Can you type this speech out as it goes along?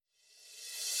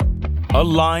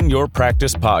Align Your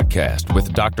Practice podcast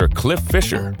with Dr. Cliff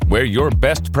Fisher, where your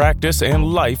best practice and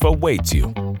life awaits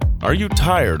you. Are you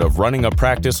tired of running a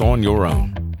practice on your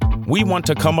own? We want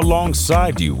to come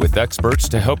alongside you with experts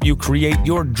to help you create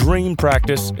your dream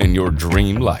practice and your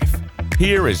dream life.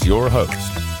 Here is your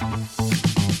host.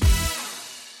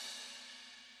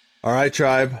 All right,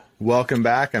 tribe, welcome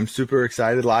back. I'm super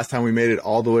excited. Last time we made it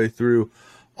all the way through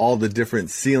all the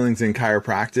different ceilings in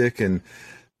chiropractic, and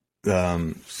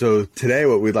so today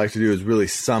what we'd like to do is really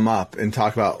sum up and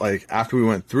talk about, like, after we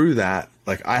went through that,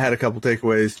 like, I had a couple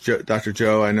takeaways. Dr.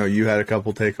 Joe, I know you had a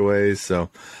couple takeaways.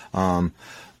 So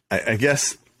I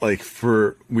guess, like,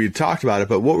 we talked about it,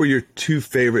 but what were your two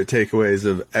favorite takeaways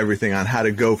of everything on how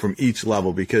to go from each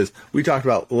level? Because we talked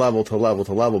about level to level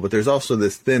to level, but there's also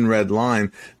this thin red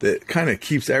line that kind of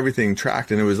keeps everything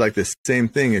tracked. And it was like the same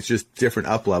thing. It's just different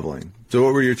up leveling. So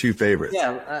what were your two favorites?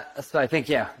 Yeah, so I think,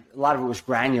 a lot of it was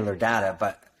granular data,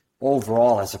 but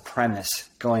overall as a premise,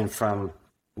 going from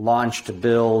launch to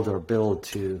build or build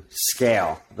to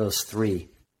scale, those three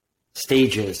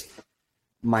stages,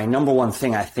 my number one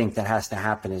thing I think that has to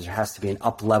happen is there has to be an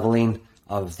up leveling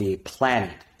of the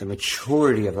planning, the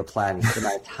maturity of the planning, the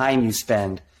amount of time you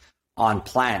spend on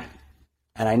planning.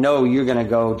 And I know you're going to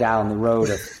go down the road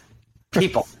of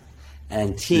people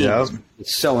and teams. Yep.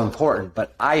 It's so important,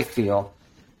 but I feel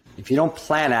if you don't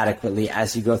plan adequately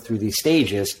as you go through these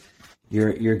stages,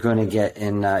 you're going to get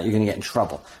in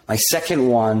trouble. My second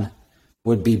one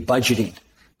would be budgeting,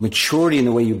 maturity in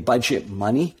the way you budget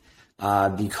money,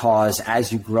 because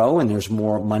as you grow and there's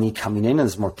more money coming in and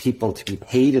there's more people to be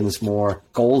paid and there's more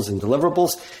goals and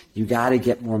deliverables, you got to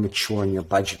get more mature in your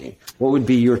budgeting. What would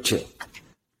be your two?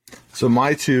 So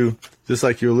my two, just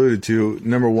like you alluded to,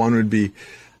 number one would be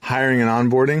hiring and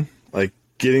onboarding, like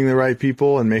getting the right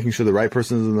people and making sure the right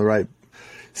person is in the right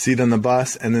seat on the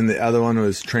bus. And then the other one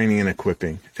was training and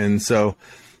equipping. And so,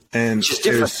 and it's just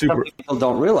different. Some people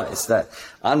don't realize that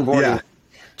onboarding,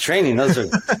 training,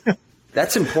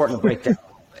 that's important to break down.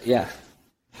 Yeah.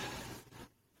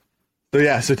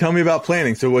 So tell me about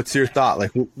planning. So what's your thought?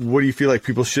 Like, what do you feel like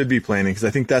people should be planning? Because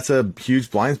I think that's a huge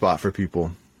blind spot for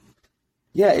people.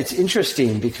 Yeah, it's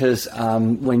interesting because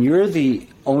when you're the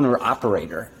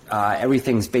owner-operator,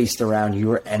 everything's based around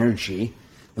your energy.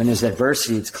 When there's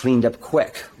adversity, it's cleaned up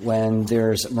quick. When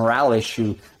there's a morale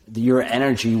issue, your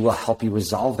energy will help you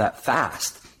resolve that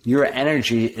fast. Your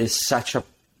energy is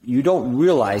you don't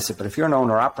realize it, but if you're an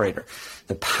owner-operator,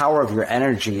 the power of your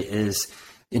energy is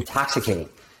intoxicating.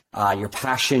 Your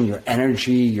passion, your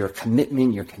energy, your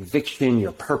commitment, your conviction,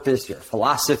 your purpose, your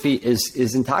philosophy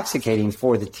is intoxicating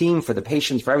for the team, for the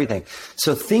patients, for everything.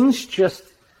 So things just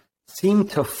seem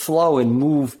to flow and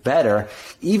move better,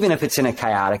 even if it's in a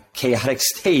chaotic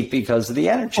state because of the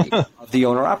energy of the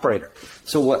owner-operator.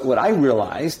 So what I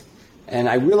realized, and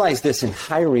I realized this in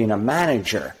hiring a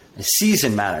manager, a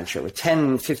seasoned manager with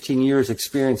 10, 15 years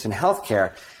experience in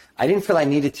healthcare, I didn't feel I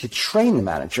needed to train the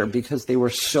manager because they were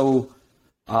so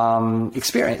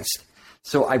experienced.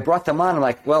 So I brought them on and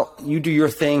like, well, you do your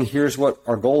thing. Here's what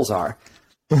our goals are.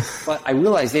 But I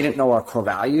realized they didn't know our core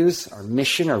values, our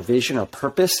mission, our vision, our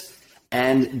purpose.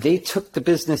 And they took the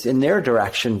business in their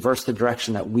direction versus the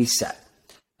direction that we set.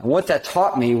 And what that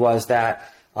taught me was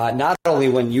that not only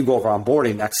when you go over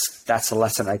onboarding, that's a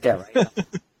lesson right there, right?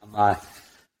 I'm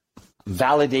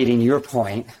validating your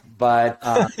point, but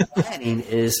planning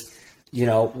is,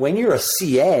 when you're a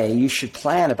CA, you should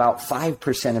plan about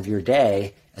 5% of your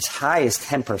day, as high as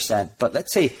 10%, but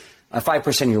let's say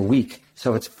 5% of your week.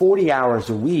 So it's 40 hours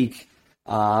a week.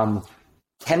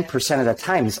 10% of the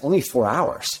time is only 4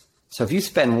 hours. So if you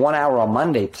spend 1 hour on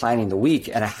Monday planning the week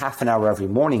and a half an hour every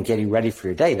morning getting ready for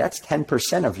your day, that's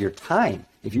 10% of your time,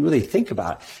 if you really think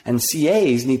about it. And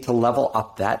CAs need to level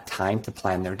up that time to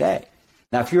plan their day.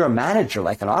 Now, if you're a manager,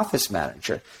 like an office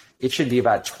manager, it should be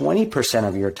about 20%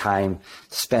 of your time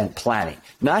spent planning,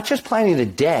 not just planning the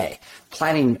day,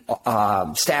 planning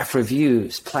staff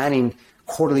reviews, planning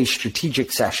quarterly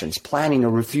strategic sessions, planning a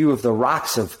review of the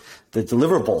rocks of the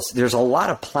deliverables. There's a lot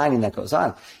of planning that goes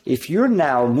on. If you're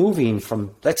now moving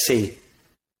from, let's say,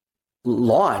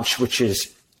 launch, which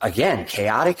is, again,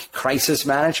 chaotic crisis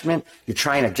management, you're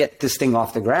trying to get this thing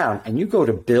off the ground, and you go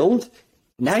to build,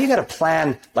 now you got to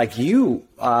plan like you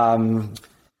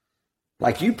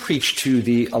preach to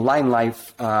the Align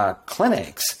Life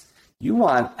clinics. You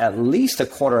want at least a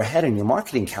quarter ahead in your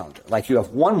marketing calendar. Like you have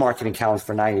one marketing calendar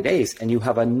for 90 days and you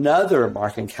have another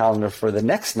marketing calendar for the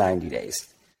next 90 days.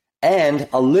 And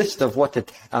a list of what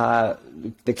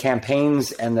the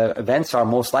campaigns and the events are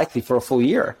most likely for a full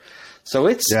year. So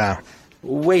it's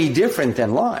way different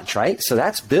than launch, right? So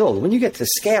that's build. When you get to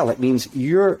scale, it means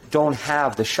you don't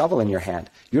have the shovel in your hand.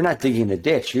 You're not digging the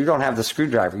ditch. You don't have the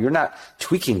screwdriver. You're not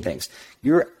tweaking things.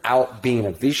 You're out being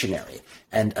a visionary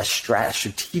and a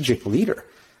strategic leader.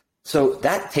 So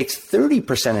that takes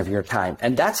 30% of your time.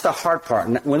 And that's the hard part.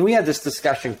 And when we had this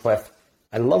discussion, Cliff,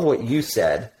 I love what you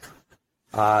said,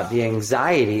 the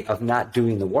anxiety of not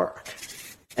doing the work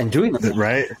and doing the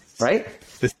work. Right?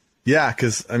 Yeah,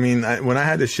 because when I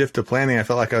had to shift to planning, I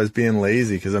felt like I was being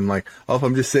lazy because I'm like, if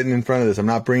I'm just sitting in front of this, I'm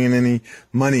not bringing any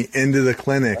money into the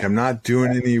clinic. I'm not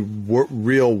doing any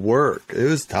real work. It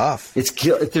was tough.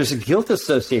 There's a guilt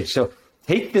associated. So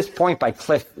take this point by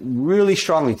Cliff really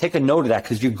strongly. Take a note of that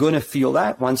because you're going to feel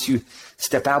that once you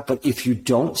step out. But if you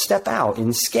don't step out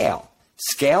in scale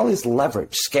is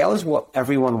leverage. Scale is what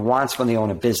everyone wants when they own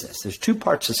a business. There's two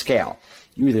parts of scale.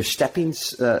 You're either stepping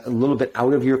a little bit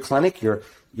out of your clinic.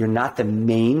 You're not the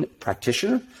main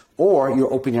practitioner, or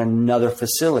you're opening another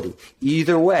facility.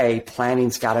 Either way,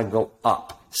 planning's got to go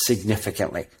up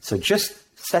significantly. So just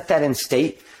set that in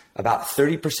state. About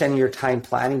 30% of your time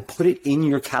planning, put it in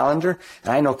your calendar.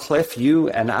 And I know, Cliff, you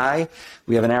and I,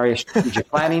 we have an area of strategic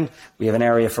planning. We have an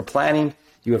area for planning.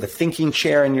 You have a thinking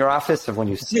chair in your office of when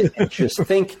you sit and just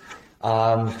think.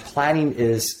 Planning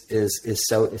is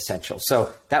so essential.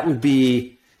 So that would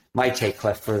be my take,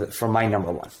 Cliff, for my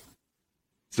number one.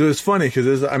 So it's funny because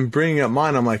as I'm bringing up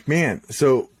mine, I'm like, man,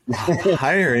 so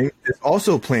hiring is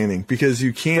also planning because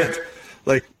you can't,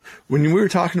 like, when we were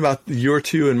talking about your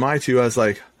two and my two, I was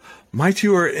like, my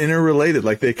two are interrelated.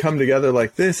 Like, they come together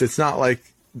like this. It's not like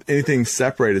anything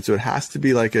separated. So it has to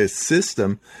be like a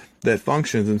system that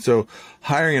functions. And so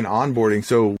hiring and onboarding.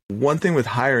 So one thing with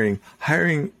hiring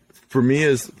for me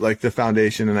is like the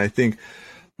foundation. And I think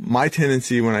my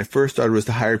tendency when I first started was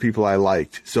to hire people I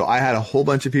liked. So I had a whole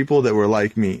bunch of people that were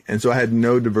like me. And so I had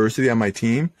no diversity on my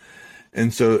team.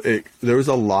 And so there was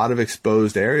a lot of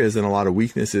exposed areas and a lot of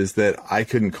weaknesses that I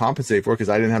couldn't compensate for because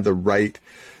I didn't have the right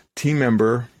team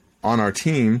member on our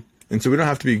team. And so we don't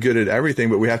have to be good at everything,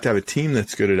 but we have to have a team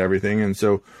that's good at everything. And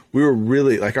so we were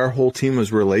really like, our whole team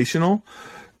was relational,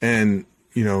 and,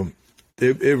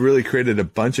 it really created a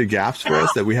bunch of gaps for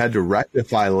us that we had to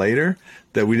rectify later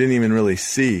that we didn't even really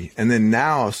see. And then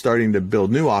now starting to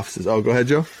build new offices. Oh, go ahead,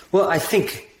 Joe. Well, I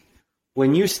think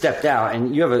when you stepped out,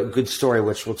 and you have a good story,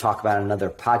 which we'll talk about in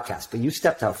another podcast, but you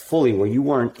stepped out fully where you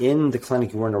weren't in the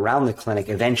clinic, you weren't around the clinic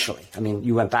eventually. I mean,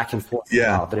 you went back and forth for a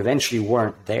while, but eventually you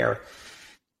weren't there.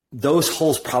 Those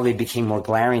holes probably became more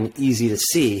glaring, easy to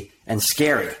see, and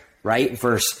scary, right?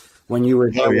 Versus when you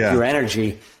were there with your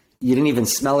energy, you didn't even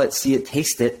smell it, see it,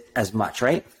 taste it as much,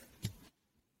 right?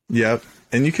 Yep.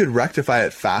 And you could rectify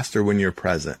it faster when you're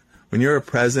present. When you're a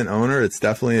present owner, it's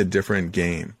definitely a different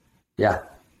game. Yeah.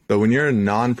 But when you're a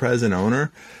non-present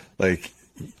owner, like,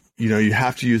 you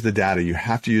have to use the data, you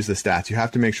have to use the stats, you have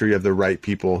to make sure you have the right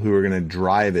people who are going to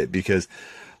drive it. Because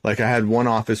like I had one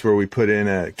office where we put in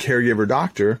a caregiver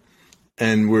doctor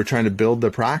and we were trying to build the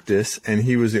practice, and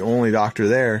he was the only doctor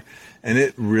there, and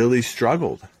it really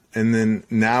struggled. And then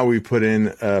now we put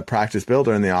in a practice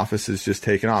builder and the office is just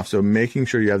taken off. So making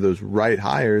sure you have those right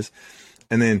hires.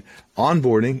 And then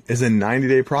onboarding is a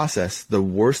 90-day process. The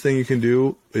worst thing you can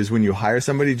do is when you hire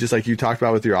somebody, just like you talked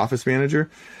about with your office manager,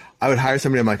 I would hire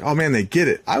somebody, I'm like, oh man, they get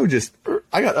it. I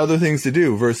got other things to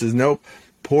do versus nope,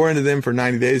 pour into them for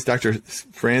 90 days. Dr.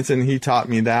 Franson, he taught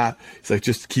me that. He's like,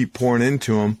 just keep pouring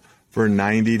into them for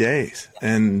 90 days.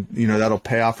 And, that'll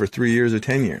pay off for 3 years or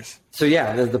 10 years. So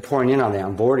the pouring in on the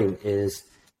onboarding is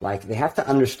like, they have to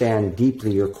understand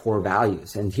deeply your core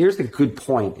values. And here's the good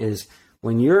point is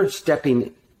when you're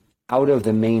stepping out of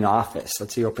the main office,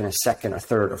 let's say you open a second or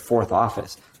third or fourth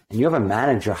office, and you have a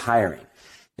manager hiring.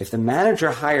 If the manager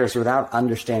hires without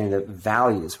understanding the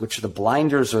values, which are the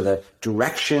blinders or the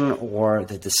direction or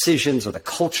the decisions or the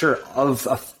culture of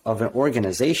an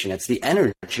organization, it's the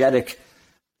energetic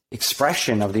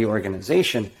expression of the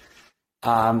organization,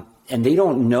 and they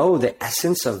don't know the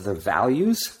essence of the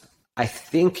values, I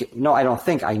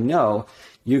know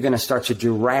you're going to start to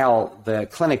derail the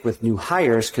clinic with new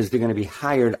hires because they're going to be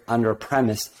hired under a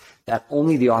premise that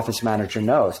only the office manager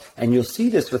knows. And you'll see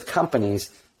this with companies,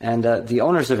 and the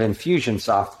owners of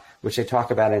Infusionsoft, which I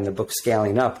talk about in the book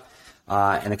Scaling Up,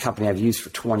 and a company I've used for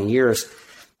 20 years.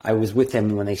 I was with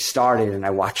them when they started and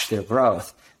I watched their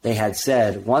growth. They had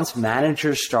said once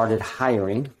managers started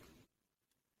hiring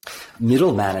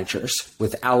middle managers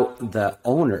without the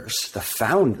owners, the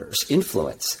founders'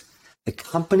 influence, the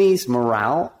company's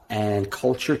morale and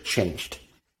culture changed.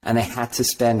 And they had to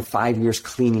spend 5 years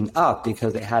cleaning up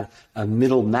because they had a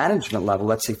middle management level,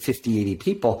 let's say 50, 80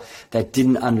 people that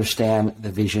didn't understand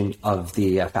the vision of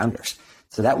the founders.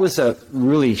 So that was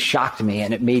really shocked me,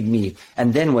 and it made me.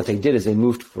 And then what they did is they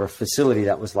moved for a facility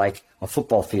that was like a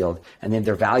football field, and they had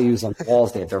their values on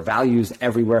walls. They had their values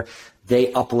everywhere.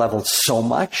 They up-leveled so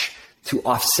much to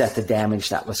offset the damage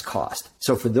that was caused.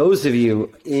 So for those of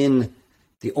you in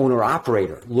the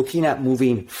owner-operator looking at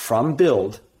moving from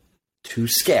build to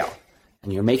scale,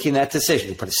 and you're making that decision,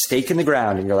 you put a stake in the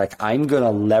ground, and you're like, I'm going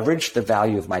to leverage the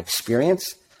value of my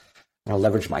experience. I'm going to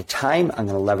leverage my time. I'm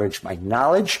going to leverage my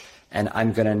knowledge. And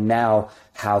I'm going to now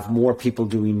have more people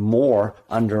doing more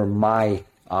under my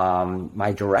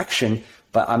my direction,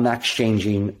 but I'm not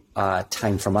exchanging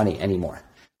time for money anymore.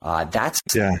 That's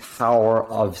the power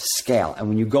of scale. And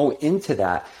when you go into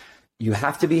that, you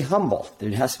have to be humble. There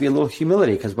has to be a little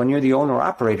humility, because when you're the owner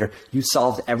operator, you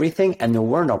solved everything and there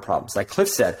were no problems. Like Cliff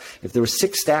said, if there were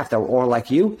 6 staff that were all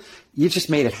like you just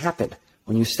made it happen.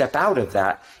 When you step out of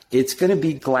that, it's going to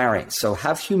be glaring. So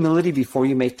have humility before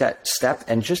you make that step,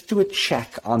 and just do a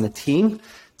check on the team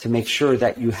to make sure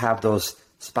that you have those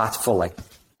spots full, like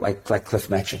Cliff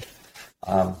mentioned.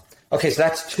 Okay, so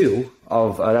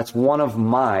that's one of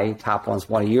my top ones,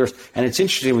 one of yours. And it's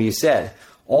interesting when you said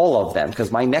all of them,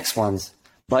 because my next one's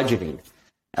budgeting.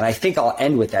 And I think I'll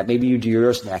end with that. Maybe you do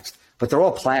yours next, but they're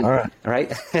all planning, all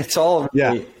right? It's all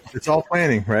it's all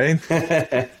planning, right?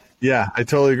 Yeah, I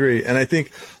totally agree. And I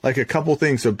think like a couple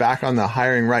things. So back on the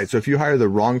hiring, right? So if you hire the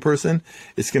wrong person,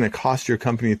 it's going to cost your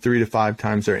company 3 to 5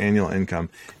 times their annual income.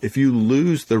 If you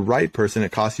lose the right person,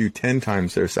 it costs you 10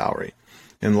 times their salary.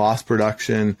 And lost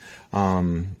production.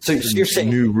 So you're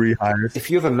saying new rehires. If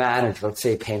you have a manager, let's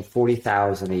say paying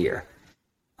 $40,000 a year,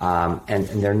 and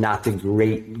they're not the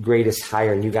greatest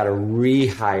hire, and you got to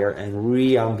rehire and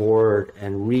re-onboard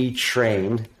and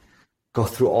retrain, go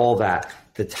through all that.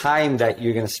 The time that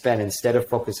you're going to spend, instead of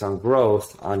focus on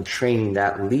growth, on training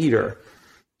that leader,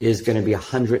 is going to be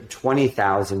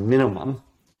 $120,000 minimum,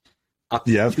 up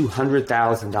to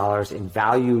 $200,000 in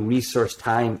value, resource,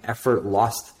 time, effort,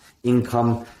 lost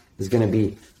income is going to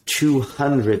be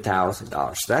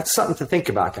 $200,000. So that's something to think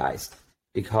about, guys,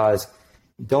 because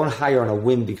don't hire on a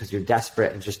whim because you're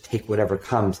desperate and just take whatever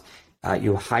comes.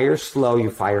 You hire slow, you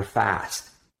fire fast.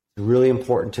 Really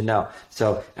important to know.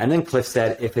 So, and then Cliff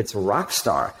said, if it's a rock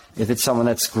star, if it's someone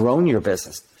that's grown your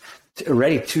business,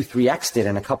 already 2-3x did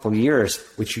in a couple of years,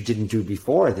 which you didn't do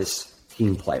before this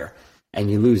team player,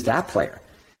 and you lose that player,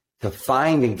 to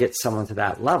find and get someone to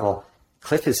that level,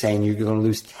 Cliff is saying you're going to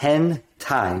lose 10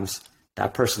 times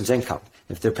that person's income.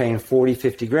 If they're paying 40,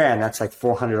 50 grand, that's like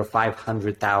 $400,000 or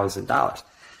 $500,000.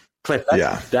 Cliff,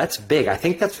 that's big. I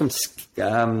think that's from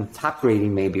Top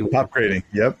Grading, maybe. Top Grading,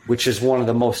 yep. Which is one of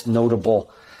the most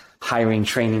notable hiring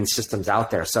training systems out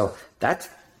there. So that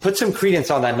put some credence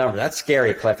on that number. That's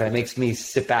scary, Cliff, and it makes me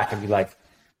sit back and be like,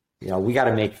 we got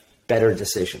to make better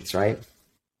decisions, right?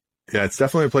 Yeah, it's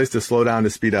definitely a place to slow down, to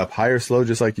speed up. Hire slow,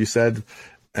 just like you said,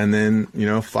 and then,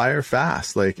 fire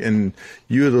fast. And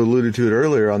you had alluded to it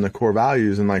earlier on the core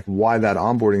values and like why that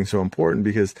onboarding is so important,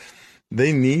 because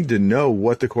they need to know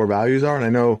what the core values are. And I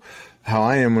know how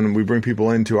I am when we bring people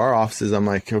into our offices. I'm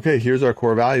like, okay, here's our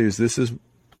core values. This is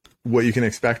what you can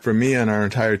expect from me and our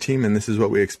entire team. And this is what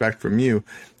we expect from you.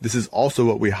 This is also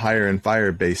what we hire and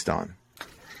fire based on.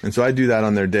 And so I do that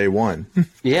on their day one.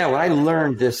 Yeah, well, I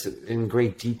learned this in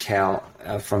great detail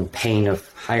from pain of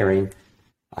hiring.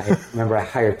 I remember I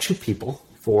hired 2 people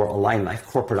for Align Life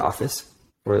corporate office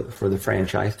for the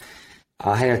franchise.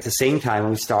 I had at the same time,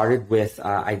 we started with,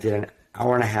 I did an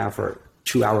hour and a half or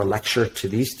 2-hour lecture to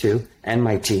these 2 and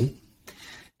my team.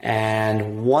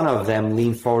 And one of them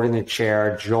leaned forward in the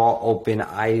chair, jaw open,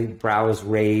 eyebrows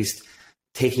raised,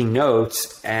 taking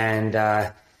notes and,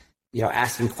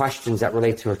 asking questions that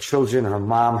relate to her children, her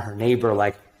mom, her neighbor,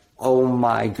 like, oh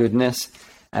my goodness.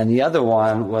 And the other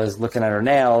one was looking at her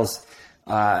nails.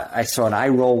 I saw an eye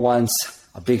roll once,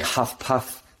 a big huff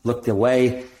puff, looked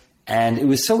away. And it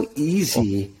was so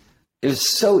easy. It was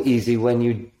so easy when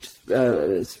you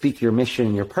speak your mission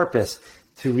and your purpose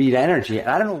to read energy. And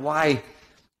I don't know why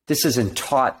this isn't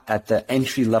taught at the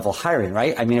entry level hiring,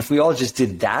 right? I mean, if we all just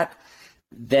did that,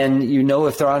 then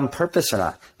if they're on purpose or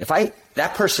not. If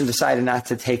that person decided not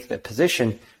to take the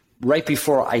position right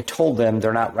before I told them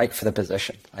they're not right for the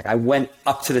position. Like I went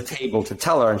up to the table to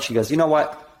tell her and she goes, you know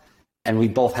what? And we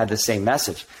both had the same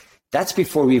message. That's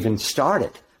before we even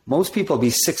started. Most people will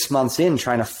be 6 months in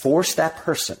trying to force that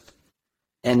person.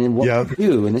 And then what we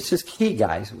do, and this is key,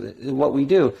 guys, what we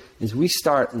do is we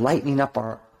start lightening up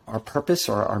our purpose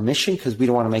or our mission because we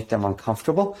don't want to make them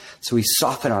uncomfortable. So we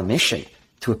soften our mission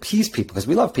to appease people because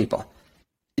we love people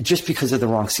just because of the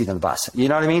wrong seat on the bus. You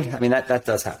know what I mean? I mean, that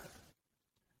does happen.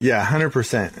 Yeah,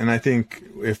 100%. And I think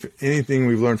if anything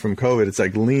we've learned from COVID, it's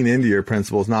like lean into your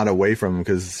principles, not away from them.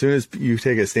 Because as soon as you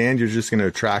take a stand, you're just going to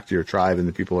attract your tribe and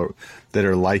the people that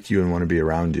are like you and want to be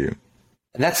around you.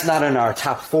 And that's not in our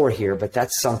top 4 here, but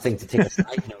that's something to take a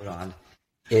side note on,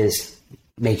 is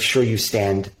make sure you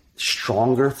stand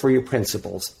stronger for your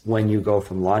principles when you go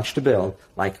from launch to build.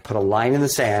 Like, put a line in the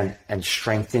sand and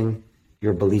strengthen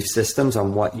your belief systems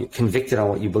on what you convicted on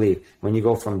what you believe. When you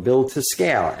go from build to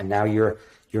scale, and now you're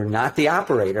not the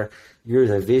operator, you're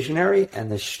the visionary and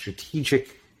the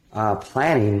strategic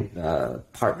planning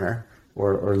partner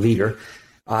or leader.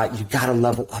 You got to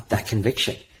level up that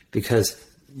conviction, because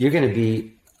you're going to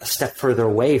be a step further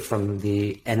away from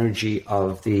the energy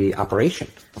of the operation.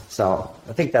 So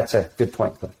I think that's a good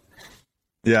point, Cliff.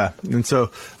 Yeah. And so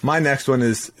my next one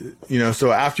is,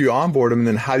 so after you onboard them,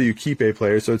 then how do you keep a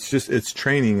player? So it's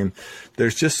training, and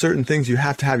there's just certain things you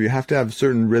have to have. You have to have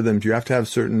certain rhythms. You have to have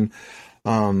certain,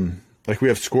 like we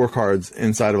have scorecards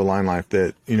inside of Align Life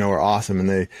that, are awesome, and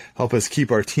they help us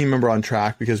keep our team member on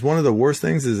track, because one of the worst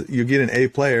things is you get an A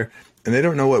player and they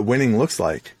don't know what winning looks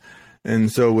like.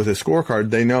 And so with a scorecard,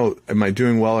 they know, am I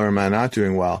doing well or am I not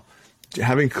doing well?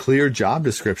 Having clear job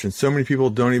descriptions. So many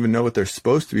people don't even know what they're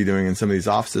supposed to be doing in some of these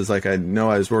offices. Like, I know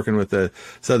I was working with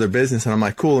this other business, and I'm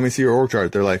like, cool, let me see your org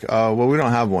chart. They're like, well, we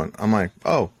don't have one. I'm like,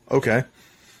 oh, okay.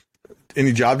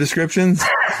 Any job descriptions?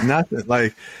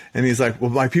 Nothing. And he's like, well,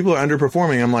 my people are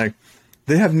underperforming. I'm like,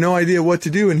 they have no idea what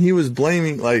to do. And he was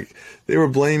blaming, they were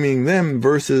blaming them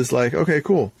versus okay,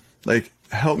 cool.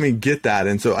 Help me get that.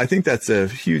 And so I think that's a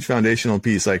huge foundational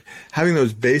piece. Having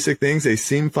those basic things, they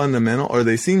seem fundamental, or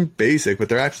they seem basic, but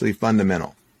they're actually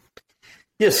fundamental.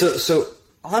 Yeah. So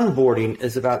onboarding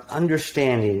is about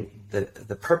understanding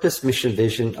the purpose, mission,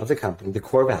 vision of the company, the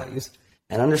core values,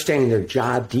 and understanding their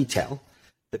job detail,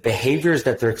 the behaviors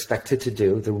that they're expected to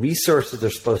do, the resources they're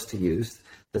supposed to use,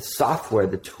 the software,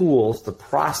 the tools, the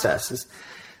processes,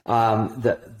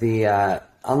 the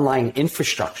online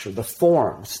infrastructure, the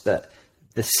forms, the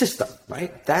system,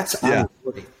 right? That's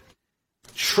onboarding.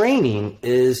 Training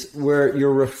is where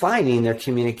you're refining their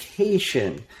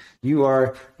communication. You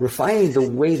are refining the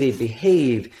way they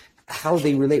behave, how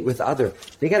they relate with others.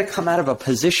 They got to come out of a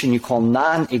position you call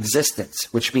non-existence,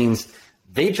 which means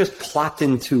they just plopped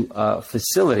into a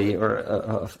facility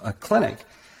or a clinic.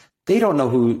 They don't know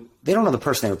the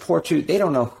person they report to. They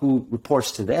don't know who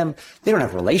reports to them. They don't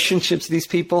have relationships with these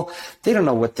people. They don't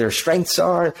know what their strengths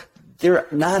are. They're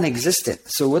non-existent.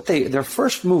 So their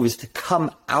first move is to come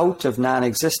out of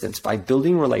non-existence by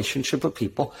building relationship with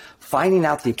people, finding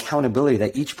out the accountability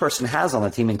that each person has on the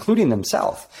team, including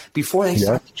themselves, before they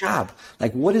start the job.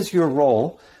 What is your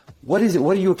role? What is it?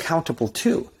 What are you accountable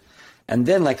to? And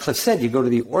then, like Cliff said, you go to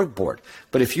the org board.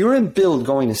 But if you're in build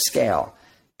going to scale,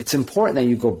 it's important that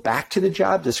you go back to the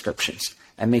job descriptions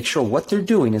and make sure what they're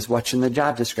doing is what's in the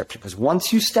job description. Because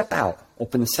once you step out,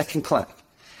 open the second clinic,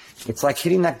 it's like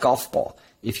hitting that golf ball.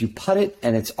 If you putt it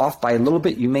and it's off by a little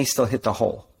bit, you may still hit the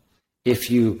hole.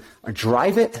 If you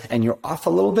drive it and you're off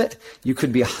a little bit, you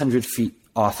could be 100 feet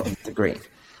off of the green.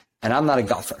 And I'm not a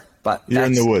golfer, but you're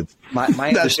in the woods. My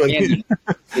understanding,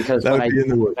 because when I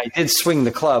did swing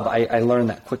the club, I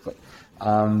learned that quickly.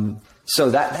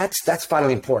 So that's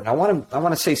vitally important. I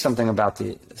want to say something about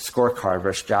the scorecard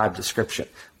versus job description.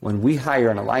 When we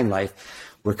hire in Align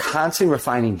Life, we're constantly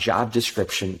refining job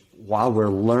description while we're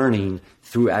learning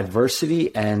through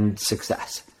adversity and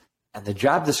success. And the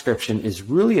job description is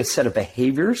really a set of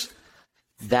behaviors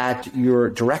that your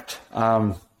direct,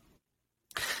 I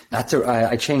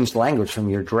changed language from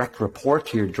your direct report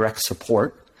to your direct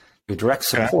support. Your direct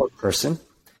support person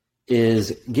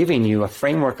is giving you a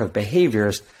framework of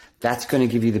behaviors that's going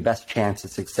to give you the best chance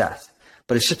at success.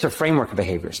 But it's just a framework of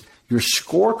behaviors. Your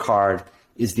scorecard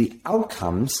is the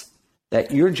outcomes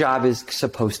that your job is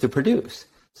supposed to produce.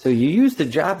 So you use the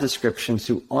job descriptions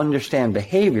to understand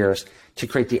behaviors to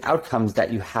create the outcomes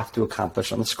that you have to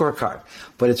accomplish on the scorecard.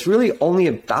 But it's really only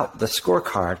about the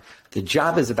scorecard. The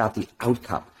job is about the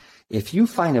outcome. If you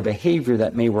find a behavior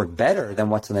that may work better than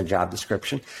what's in the job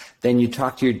description, then you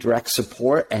talk to your direct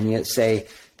support and you say,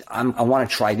 I want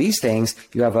to try these things.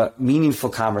 You have a meaningful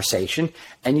conversation,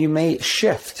 and you may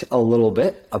shift a little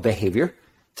bit of behavior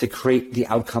to create the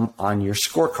outcome on your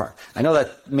scorecard. I know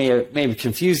that may have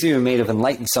confused you and may have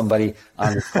enlightened somebody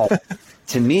on this call.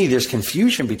 To me, there's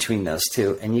confusion between those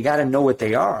two, and you got to know what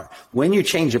they are. When you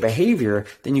change a behavior,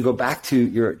 then you go back to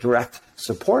your direct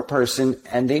support person,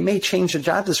 and they may change the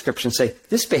job description, say,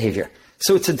 this behavior.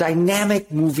 So it's a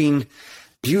dynamic, moving,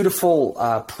 beautiful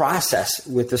process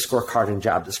with the scorecard and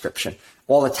job description,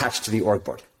 all attached to the org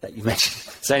board that you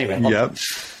mentioned. So anyway. Yep,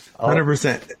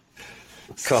 100%.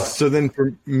 Cool. So then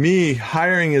for me,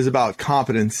 hiring is about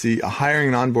competency.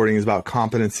 Hiring and onboarding is about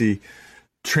competency.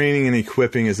 Training and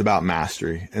equipping is about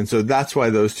mastery. And so that's why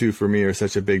those two for me are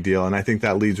such a big deal. And I think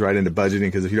that leads right into budgeting,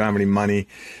 because if you don't have any money,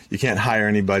 you can't hire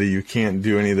anybody. You can't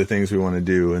do any of the things we want to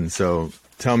do. And so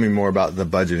tell me more about the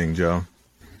budgeting, Joe.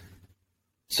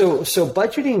 So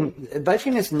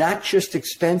budgeting is not just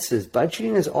expenses.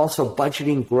 Budgeting is also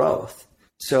budgeting growth.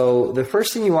 So the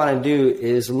first thing you want to do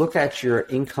is look at your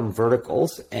income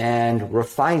verticals and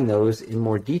refine those in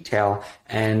more detail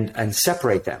and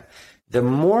separate them. The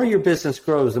more your business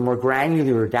grows, the more granular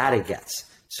your data gets.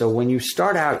 So when you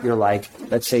start out, you're like,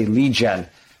 let's say lead gen.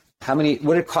 What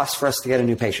did it cost for us to get a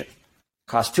new patient? It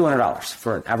costs $200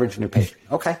 for an average new patient.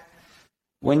 Okay.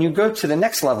 When you go to the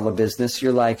next level of business,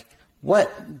 you're like,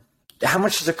 how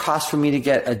much does it cost for me to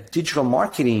get a digital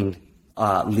marketing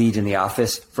lead in the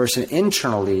office versus an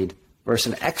internal lead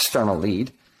versus an external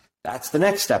lead? That's the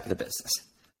next step of the business.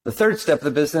 The third step of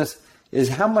the business is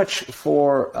how much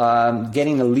for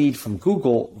getting a lead from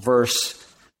Google versus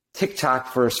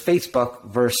TikTok versus Facebook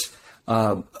versus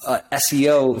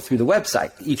SEO through the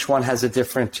website. Each one has a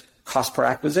different cost per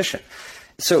acquisition.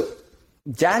 So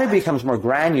data becomes more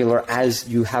granular as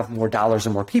you have more dollars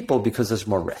and more people because there's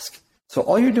more risk. So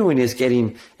all you're doing is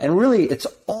getting, and really it's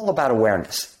all about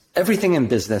awareness. Everything in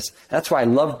business. That's why I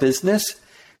love business,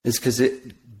 is because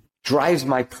it drives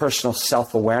my personal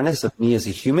self-awareness of me as a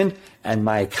human and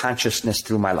my consciousness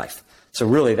through my life. So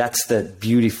really that's the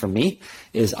beauty for me,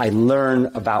 is I learn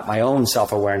about my own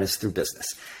self-awareness through business.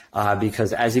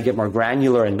 Because as you get more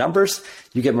granular in numbers,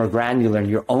 you get more granular in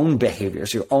your own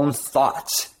behaviors, your own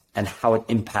thoughts, and how it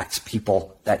impacts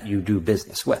people that you do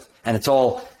business with. And it's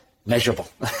all measurable.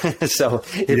 So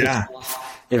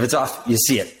if it's off, you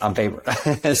see it on paper.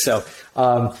 So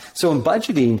in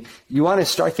budgeting, you want to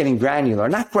start getting granular.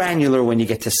 Not granular when you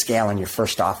get to scale in your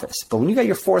first office, but when you got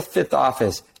your fourth, fifth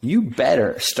office, you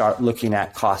better start looking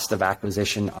at cost of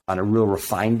acquisition on a real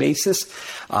refined basis,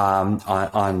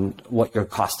 on what your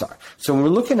costs are. So when we're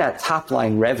looking at top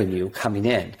line revenue coming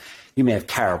in, you may have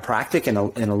chiropractic.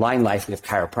 In Align Life, we have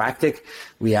chiropractic,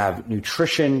 we have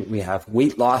nutrition, we have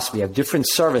weight loss, we have different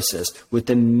services, with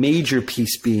the major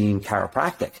piece being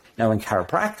chiropractic. Now in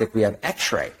chiropractic, we have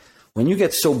x-ray. When you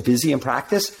get so busy in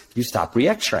practice, you stop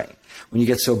re-x-raying. When you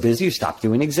get so busy, you stop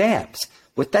doing exams.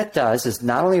 What that does is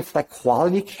not only affect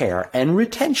quality care and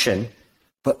retention,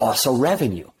 but also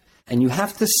revenue. And you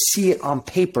have to see it on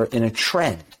paper in a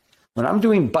trend. When I'm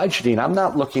doing budgeting, I'm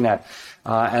not looking at,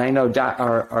 and I know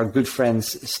our good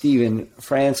friends, Steven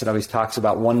Franson, always talks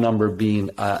about one number being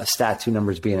a stat, two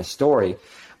numbers being a story.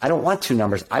 I don't want two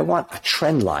numbers. I want a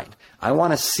trend line. I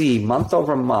want to see month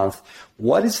over month,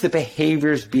 what is the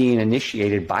behaviors being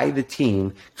initiated by the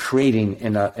team creating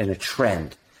in a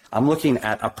trend. I'm looking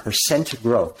at a percent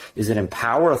growth. Is it in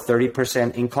power a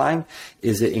 30% incline?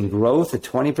 Is it in growth a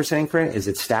 20% incline? Is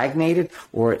it stagnated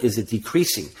or is it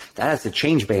decreasing? That has to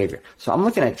change behavior. So I'm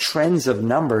looking at trends of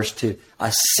numbers to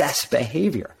assess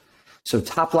behavior. So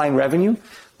top line revenue,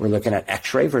 we're looking at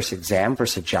x-ray versus exam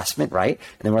versus adjustment, right?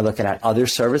 And then we're looking at other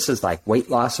services like weight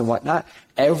loss and whatnot.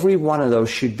 Every one of those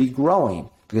should be growing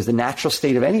because the natural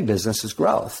state of any business is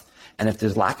growth. And if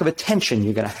there's lack of attention,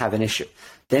 you're going to have an issue.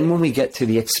 Then when we get to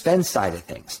the expense side of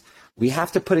things, we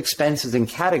have to put expenses in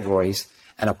categories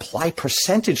and apply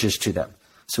percentages to them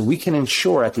so we can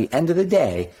ensure at the end of the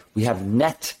day, we have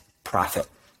net profit.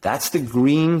 That's the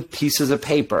green pieces of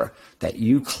paper that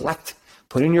you collect,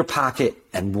 put in your pocket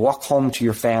and walk home to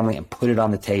your family and put it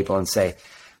on the table and say,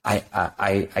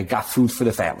 I got food for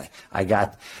the family. I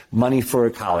got money for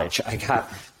college. I got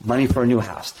money for a new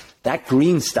house. That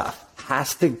green stuff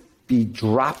has to be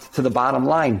dropped to the bottom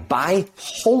line by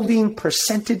holding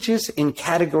percentages in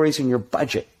categories in your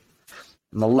budget.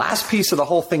 And the last piece of the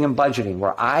whole thing in budgeting,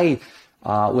 where I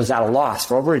was at a loss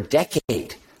for over a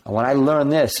decade, and when I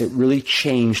learned this, it really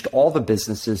changed all the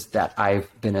businesses that I've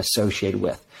been associated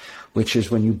with, which is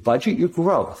when you budget your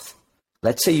growth.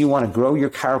 Let's say you want to grow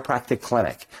your chiropractic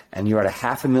clinic and you're at a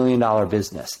 $500,000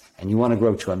 business and you want to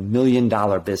grow to $1 million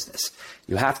business.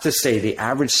 You have to say the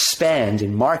average spend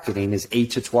in marketing is 8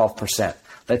 to 12%.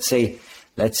 Let's say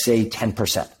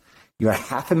 10%. You're at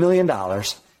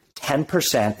 $500,000.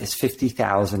 10% is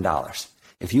 $50,000.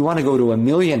 If you want to go to $1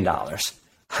 million,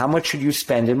 how much should you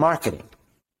spend in marketing?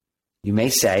 You may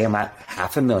say I'm at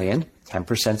 $500,000.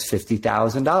 10% is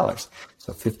 $50,000.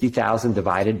 So 50,000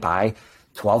 divided by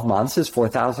 12 months is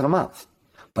 4,000 a month.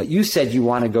 But you said you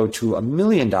want to go to $1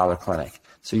 million clinic.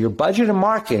 So your budget of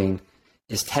marketing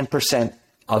is 10%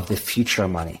 of the future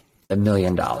money, the $1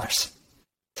 million. 10%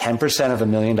 of $1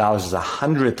 million is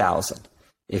 100,000.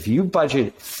 If you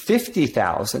budget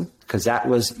 50,000, because that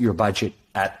was your budget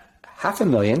at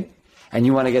 $500,000 and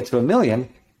you want to get to $1 million,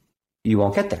 you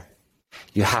won't get there.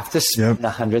 You have to spend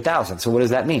 $100,000. So what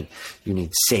does that mean? You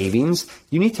need savings.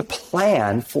 You need to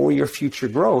plan for your future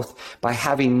growth by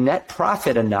having net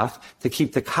profit enough to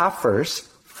keep the coffers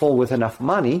full with enough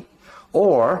money,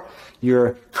 or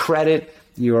your credit,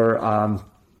 your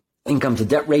income to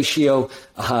debt ratio,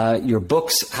 your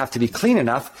books have to be clean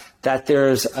enough that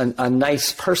there's a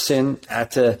nice person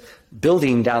at the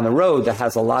building down the road that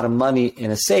has a lot of money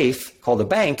in a safe called a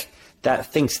bank that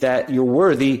thinks that you're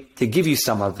worthy to give you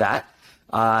some of that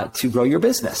to grow your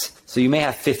business. So you may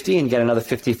have 50 and get another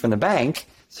 50 from the bank.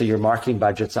 So your marketing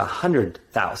budget's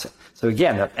 100,000. So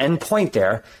again, the end point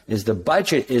there is the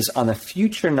budget is on the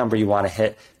future number you want to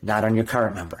hit, not on your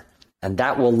current number. And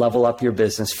that will level up your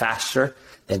business faster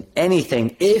than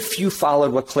anything if you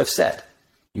followed what Cliff said.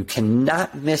 You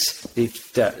cannot miss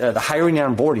the hiring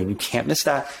and onboarding. You can't miss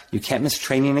that. You can't miss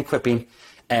training and equipping.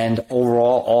 And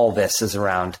overall, all this is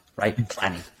around, right,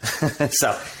 planning.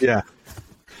 So yeah.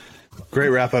 Great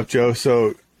wrap up, Joe.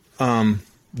 So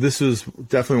this was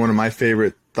definitely one of my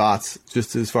favorite thoughts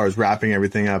just as far as wrapping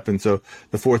everything up. And so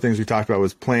the 4 things we talked about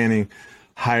was planning,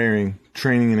 hiring,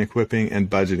 training and equipping, and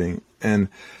budgeting. And,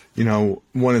 you know,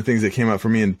 one of the things that came up for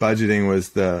me in budgeting was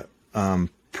the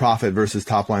profit versus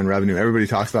top line revenue. Everybody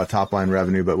talks about top line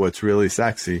revenue, but what's really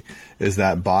sexy is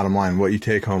that bottom line, what you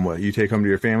take home to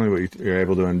your family, what you're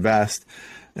able to invest,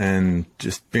 and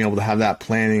just being able to have that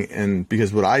planning. And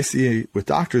because what I see with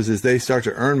doctors is they start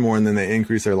to earn more and then they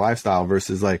increase their lifestyle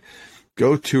versus like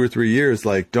go 2 or 3 years,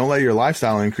 like don't let your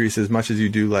lifestyle increase as much as you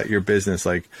do let your business,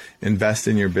 like invest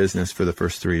in your business for the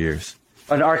first 3 years.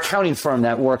 And our accounting firm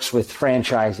that works with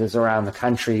franchises around the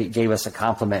country gave us a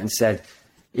compliment and said,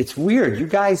 it's weird. You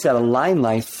guys at Align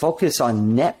Life focus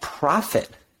on net profit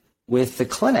with the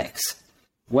clinics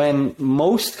when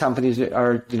most companies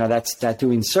are, you know, that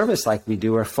doing service like we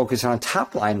do are focused on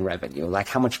top line revenue, like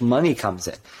how much money comes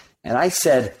in. And I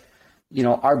said, you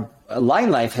know, our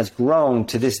Align Life has grown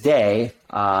to this day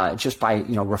just by,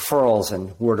 you know, referrals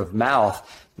and word of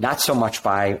mouth, not so much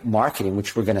by marketing,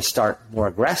 which we're going to start more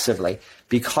aggressively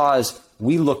because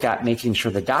we look at making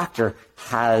sure the doctor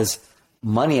has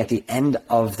money at the end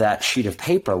of that sheet of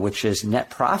paper, which is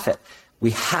net profit. We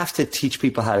have to teach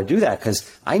people how to do that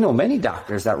because I know many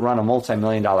doctors that run a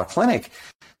multi-million-dollar clinic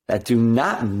that do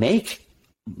not make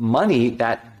money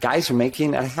that guys are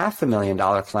making at a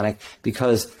 $500,000 clinic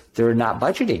because they're not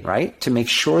budgeting, right? To make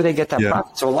sure they get that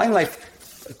profit. So Align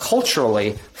Life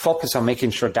culturally focus on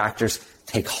making sure doctors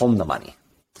take home the money.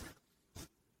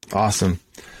 Awesome.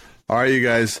 All right, you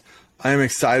guys. I am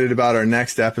excited about our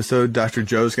next episode. Dr.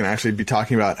 Joe's going to actually be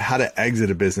talking about how to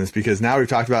exit a business because now we've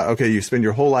talked about, okay, you spend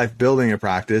your whole life building a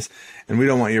practice and we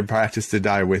don't want your practice to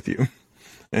die with you.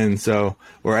 And so,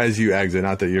 or as you exit,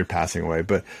 not that you're passing away,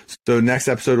 but so next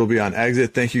episode will be on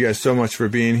exit. Thank you guys so much for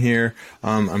being here.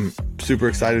 I'm super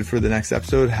excited for the next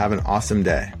episode. Have an awesome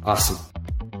day. Awesome.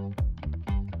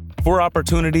 For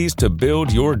opportunities to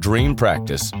build your dream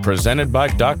practice, presented by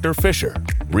Dr. Fisher,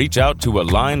 reach out to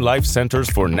Align Life Centers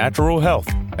for Natural Health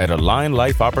at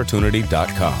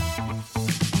alignlifeopportunity.com.